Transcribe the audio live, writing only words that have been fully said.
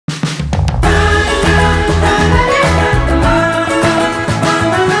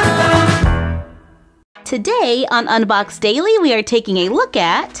Today on Unbox Daily, we are taking a look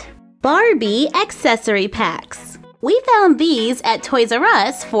at Barbie Accessory Packs. We found these at Toys R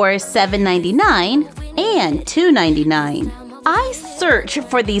Us for $7.99 and $2.99. I searched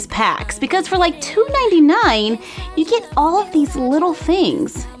for these packs because for like $2.99, you get all of these little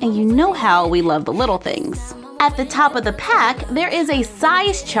things, and you know how we love the little things. At the top of the pack, there is a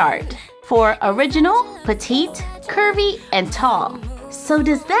size chart for original, petite, curvy, and tall. So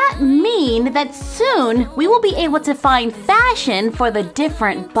does that mean that soon we will be able to find fashion for the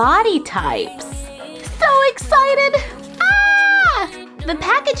different body types? So excited! Ah! The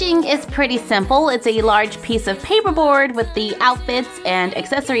packaging is pretty simple. It's a large piece of paperboard with the outfits and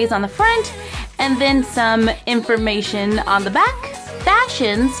accessories on the front, and then some information on the back.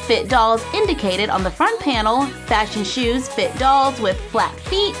 Fashions fit dolls indicated on the front panel. Fashion shoes fit dolls with flat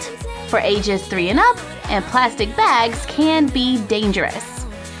feet for ages 3 and up, and plastic bags can be dangerous.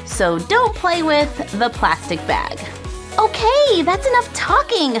 So don't play with the plastic bag. Okay, that's enough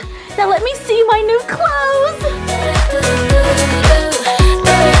talking. Now let me see my new clothes.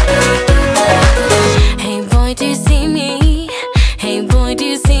 Hey boy, do you see me? Hey boy, do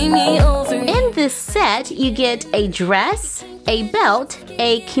you see me over? In this set, you get a dress, a belt,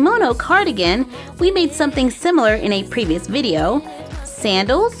 a kimono cardigan. We made something similar in a previous video.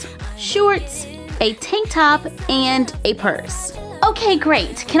 Sandals, shorts, a tank top, and a purse. Okay,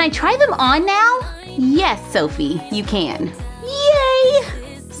 great. Can I try them on now? Yes, Sophie, you can. Yay!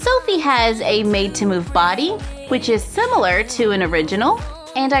 Sophie has a made-to-move body, which is similar to an original,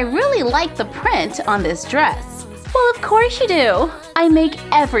 and I really like the print on this dress. Well, of course you do. I make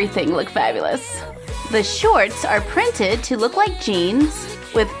everything look fabulous. The shorts are printed to look like jeans,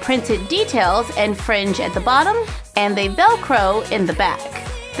 with printed details and fringe at the bottom, and they Velcro in the back.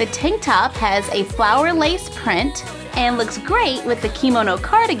 The tank top has a flower lace print and looks great with the kimono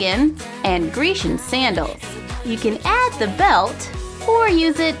cardigan and Grecian sandals. You can add the belt or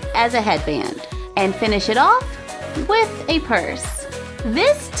use it as a headband and finish it off with a purse.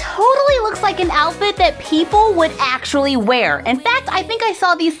 This totally looks like an outfit that people would actually wear. In fact, I think I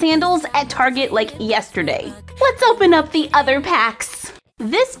saw these sandals at Target like yesterday. Let's open up the other packs.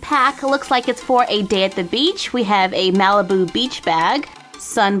 This pack looks like it's for a day at the beach. We have a Malibu beach bag,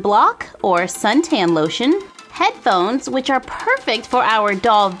 sunblock or suntan lotion, headphones, which are perfect for our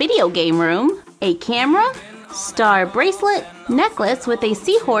doll video game room, a camera, star bracelet, necklace with a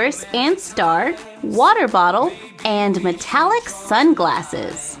seahorse and star, water bottle, and metallic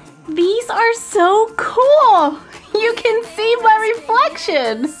sunglasses. These are so cool! You can see my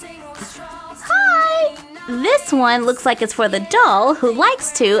reflection! Hi! This one looks like it's for the doll who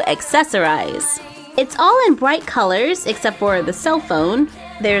likes to accessorize. It's all in bright colors except for the cell phone.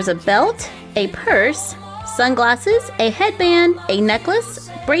 There's a belt, a purse, sunglasses, a headband, a necklace,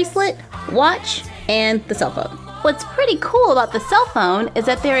 bracelet, watch, and the cell phone. What's pretty cool about the cell phone is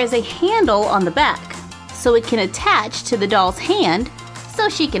that there is a handle on the back, so it can attach to the doll's hand so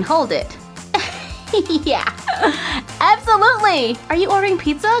she can hold it. Yeah, absolutely! Are you ordering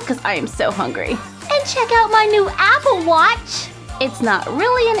pizza? Because I am so hungry. And check out my new Apple Watch! It's not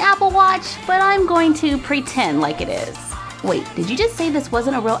really an Apple Watch, but I'm going to pretend like it is. Wait, did you just say this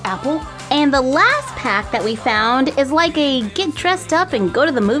wasn't a real apple? And the last pack that we found is like a get dressed up and go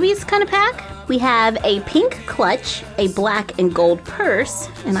to the movies kind of pack. We have a pink clutch, a black and gold purse,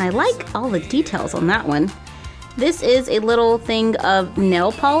 and I like all the details on that one. This is a little thing of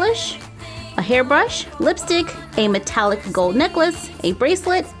nail polish, a hairbrush, lipstick, a metallic gold necklace, a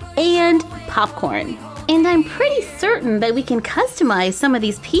bracelet, and popcorn. And I'm pretty certain that we can customize some of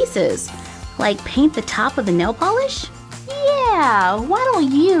these pieces, like paint the top of the nail polish. Yeah, why don't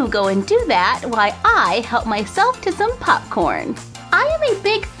you go and do that while I help myself to some popcorn? I am a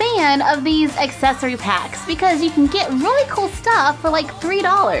big fan of these accessory packs because you can get really cool stuff for like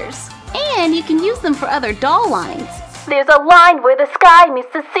 $3. And you can use them for other doll lines. There's a line where the sky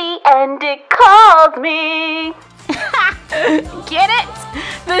meets the sea and it calls me. Get it?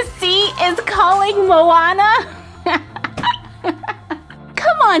 The sea is calling Moana?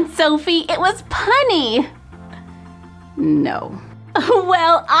 Come on, Sophie, it was punny. No.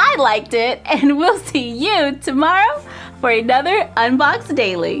 Well, I liked it, and we'll see you tomorrow for another Unbox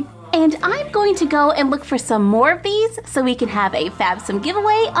Daily. And I'm going to go and look for some more of these so we can have a Fabsome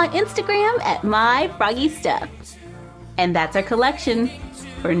giveaway on Instagram at myfroggystuff. And that's our collection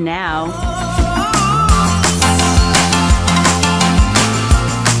for now.